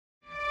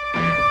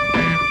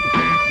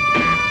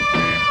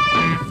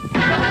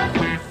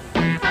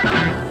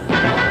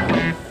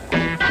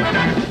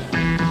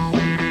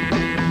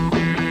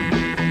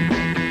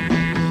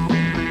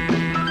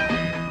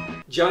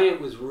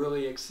Giant was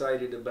really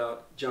excited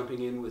about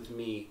jumping in with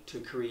me to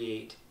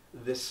create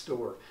this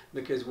store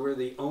because we're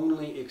the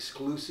only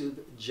exclusive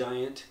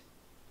Giant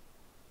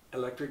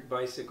electric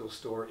bicycle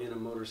store in a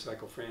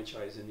motorcycle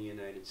franchise in the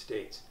United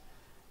States.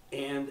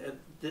 And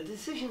the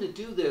decision to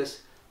do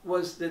this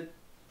was that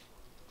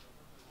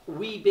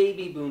we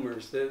baby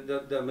boomers,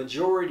 the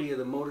majority of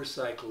the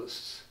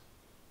motorcyclists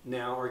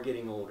now are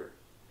getting older.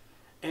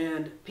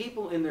 And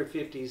people in their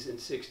 50s and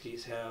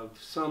 60s have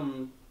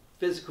some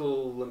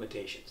physical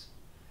limitations.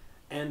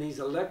 And these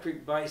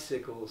electric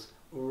bicycles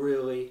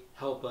really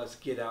help us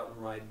get out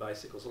and ride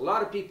bicycles. A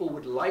lot of people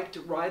would like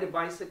to ride a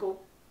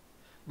bicycle,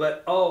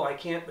 but oh, I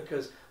can't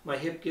because my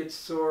hip gets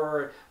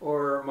sore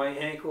or my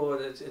ankle,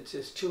 it's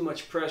just too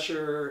much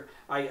pressure.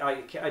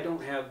 I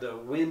don't have the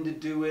wind to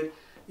do it.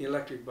 The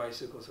electric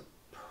bicycle is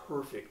a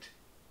perfect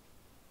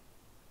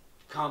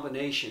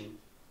combination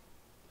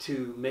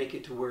to make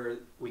it to where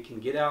we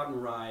can get out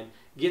and ride,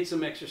 get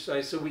some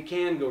exercise so we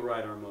can go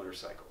ride our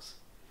motorcycles.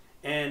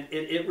 And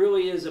it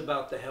really is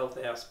about the health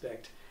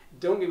aspect.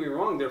 Don't get me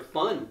wrong, they're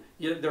fun.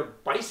 They're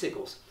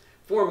bicycles.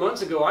 4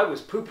 months ago, I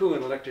was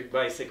poo-pooing electric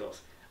bicycles.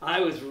 I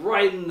was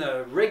riding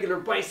the regular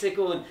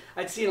bicycle and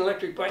I'd see an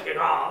electric bike and,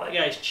 oh, that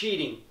guy's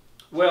cheating.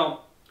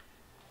 Well,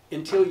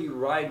 until you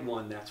ride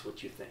one, that's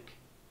what you think.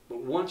 But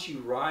once you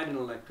ride an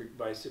electric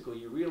bicycle,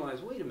 you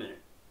realize, wait a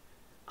minute,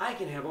 I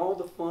can have all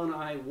the fun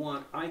I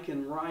want. I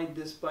can ride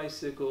this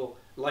bicycle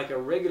like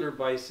a regular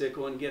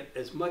bicycle and get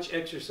as much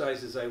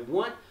exercise as I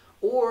want,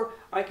 or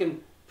I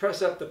can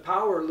press up the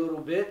power a little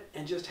bit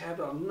and just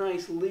have a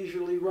nice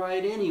leisurely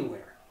ride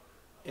anywhere.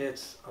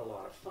 It's a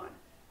lot of fun.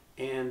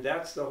 And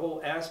that's the whole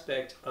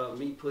aspect of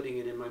me putting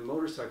it in my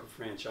motorcycle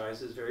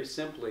franchise is very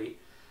simply,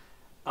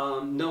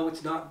 no,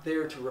 it's not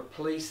there to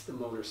replace the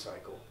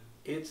motorcycle.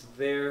 It's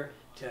there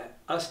to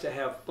us to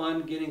have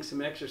fun getting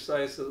some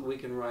exercise so that we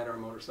can ride our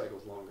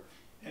motorcycles longer.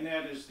 And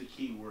that is the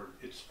key word.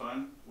 It's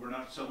fun. We're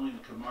not selling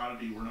a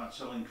commodity. We're not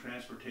selling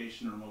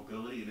transportation or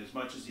mobility. And as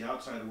much as the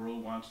outside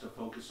world wants to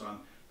focus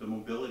on the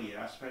mobility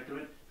aspect of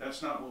it,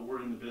 that's not what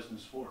we're in the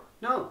business for.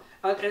 No.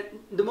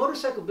 The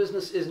motorcycle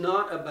business is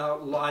not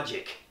about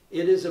logic.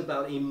 It is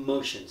about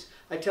emotions.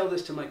 I tell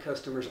this to my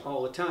customers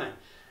all the time.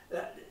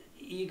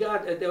 You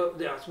got,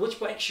 which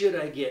bike should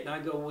I get? And I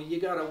go, well, you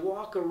got to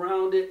walk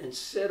around it and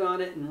sit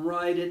on it and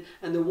ride it.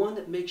 And the one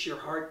that makes your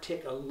heart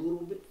tick a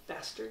little bit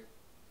faster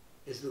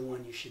is the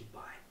one you should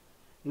buy.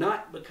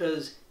 Not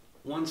because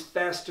one's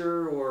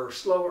faster or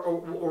slower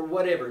or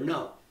whatever.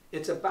 No,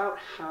 it's about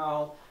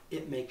how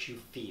it makes you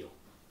feel.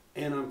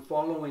 And I'm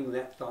following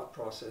that thought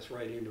process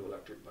right into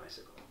electric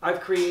bicycle. I've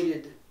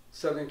created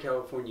Southern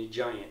California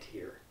Giant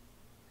here.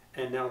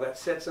 And now that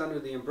sits under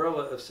the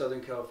umbrella of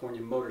Southern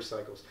California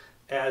Motorcycles,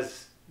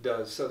 as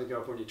does Southern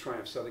California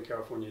Triumph, Southern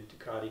California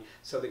Ducati,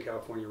 Southern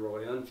California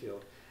Royal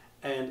Enfield.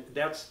 And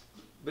that's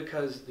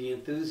because the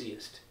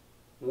enthusiast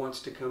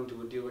wants to come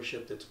to a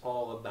dealership that's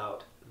all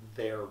about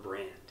their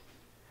brand.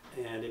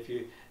 And if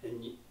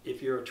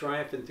you're a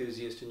Triumph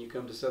enthusiast and you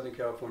come to Southern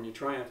California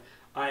Triumph,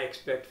 I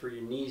expect for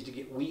your knees to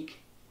get weak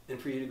and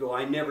for you to go,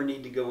 I never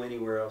need to go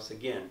anywhere else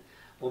again.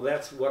 Well,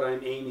 that's what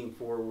I'm aiming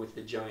for with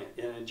the Giant.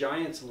 And the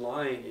Giant's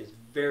line is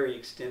very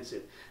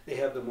extensive. They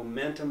have the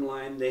Momentum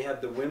line, they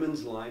have the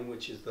women's line,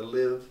 which is the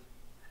Live,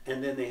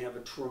 and then they have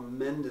a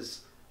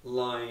tremendous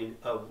line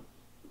of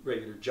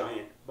regular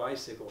Giant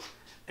bicycles.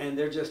 And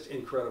they're just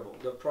incredible.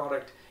 The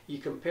product, you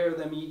compare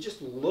them, you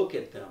just look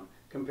at them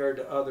compared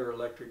to other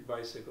electric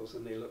bicycles,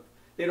 and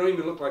they don't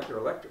even look like they're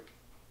electric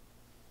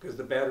because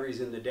the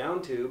battery's in the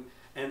down tube.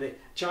 And the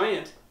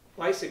Giant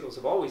bicycles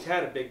have always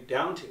had a big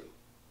down tube,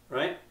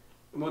 right?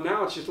 Well,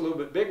 now it's just a little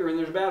bit bigger and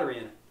there's a battery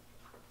in it.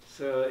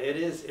 So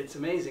it's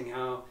amazing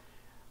how,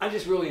 I'm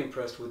just really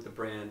impressed with the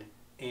brand.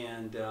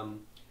 And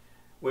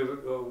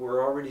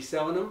we're already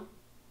selling them.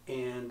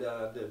 And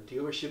the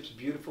dealership's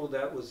beautiful.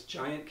 That was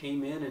Giant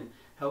came in and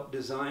helped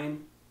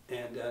design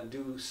and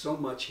do so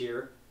much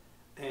here.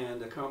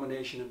 And a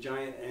combination of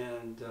Giant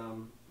and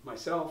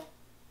myself.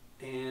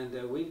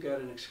 And we've got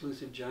an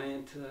exclusive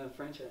Giant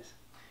franchise.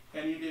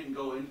 And you didn't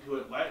go into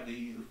it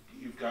lightly.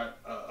 You've got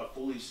a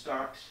fully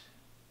stocked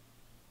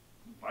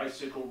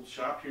bicycle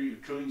shop here, your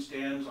touring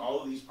stands,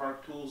 all of these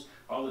park tools,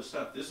 all this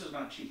stuff. This is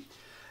not cheap.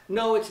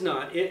 No, it's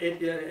not.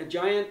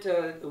 Giant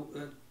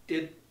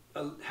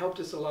helped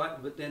us a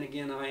lot, but then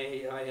again,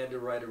 I had to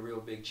write a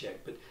real big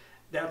check. But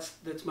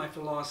that's my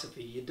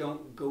philosophy. You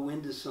don't go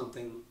into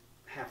something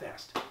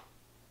half-assed.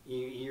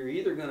 You're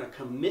either going to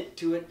commit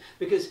to it,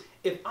 because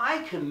if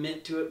I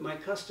commit to it, my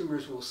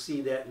customers will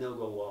see that and they'll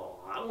go, well,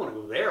 I want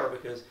to go there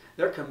because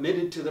they're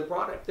committed to the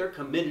product. They're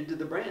committed to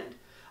the brand.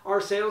 Our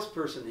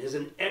salesperson is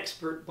an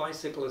expert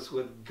bicyclist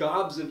with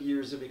gobs of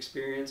years of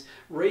experience,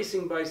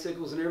 racing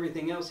bicycles and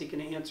everything else. He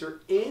can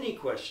answer any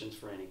questions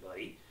for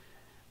anybody.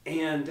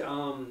 And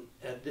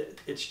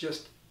it's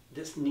just,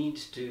 this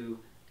needs to,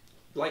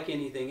 like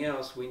anything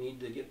else, we need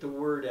to get the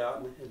word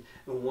out. And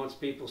once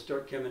people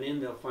start coming in,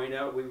 they'll find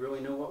out we really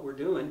know what we're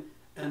doing,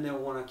 and they'll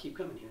want to keep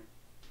coming here.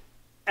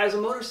 As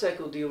a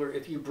motorcycle dealer,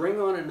 if you bring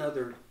on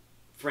another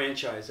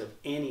franchise of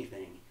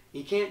anything,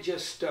 you can't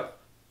just stuff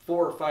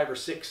 4 or 5 or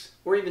 6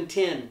 or even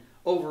 10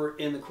 over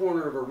in the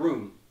corner of a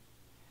room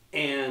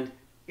and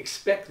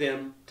expect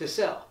them to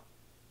sell.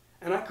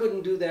 And I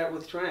couldn't do that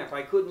with Triumph.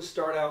 I couldn't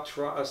start out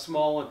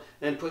small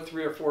and put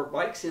 3 or 4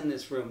 bikes in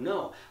this room.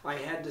 No, I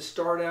had to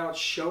start out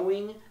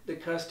showing the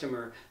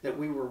customer that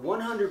we were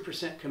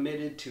 100%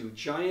 committed to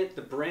Giant,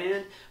 the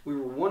brand. We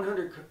were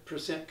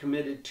 100%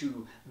 committed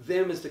to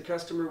them as the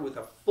customer with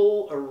a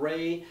full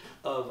array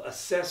of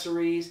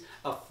accessories,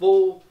 a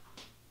full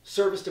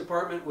service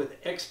department with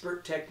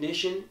expert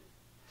technician,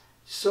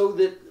 so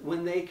that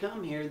when they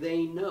come here,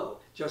 they know.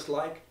 Just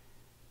like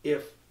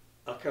if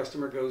a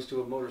customer goes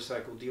to a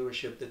motorcycle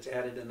dealership that's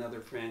added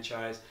another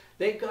franchise,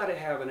 they've got to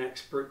have an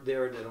expert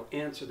there that'll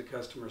answer the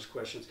customer's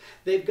questions.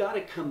 They've got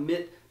to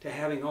commit to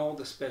having all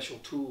the special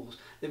tools.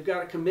 They've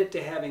got to commit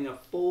to having a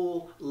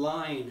full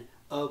line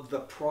of the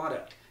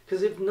product.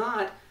 Because if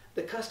not,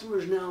 the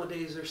customers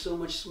nowadays are so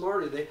much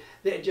smarter.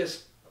 They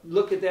just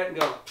look at that and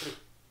go,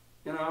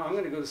 you know, I'm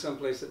going to go to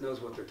someplace that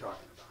knows what they're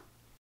talking about.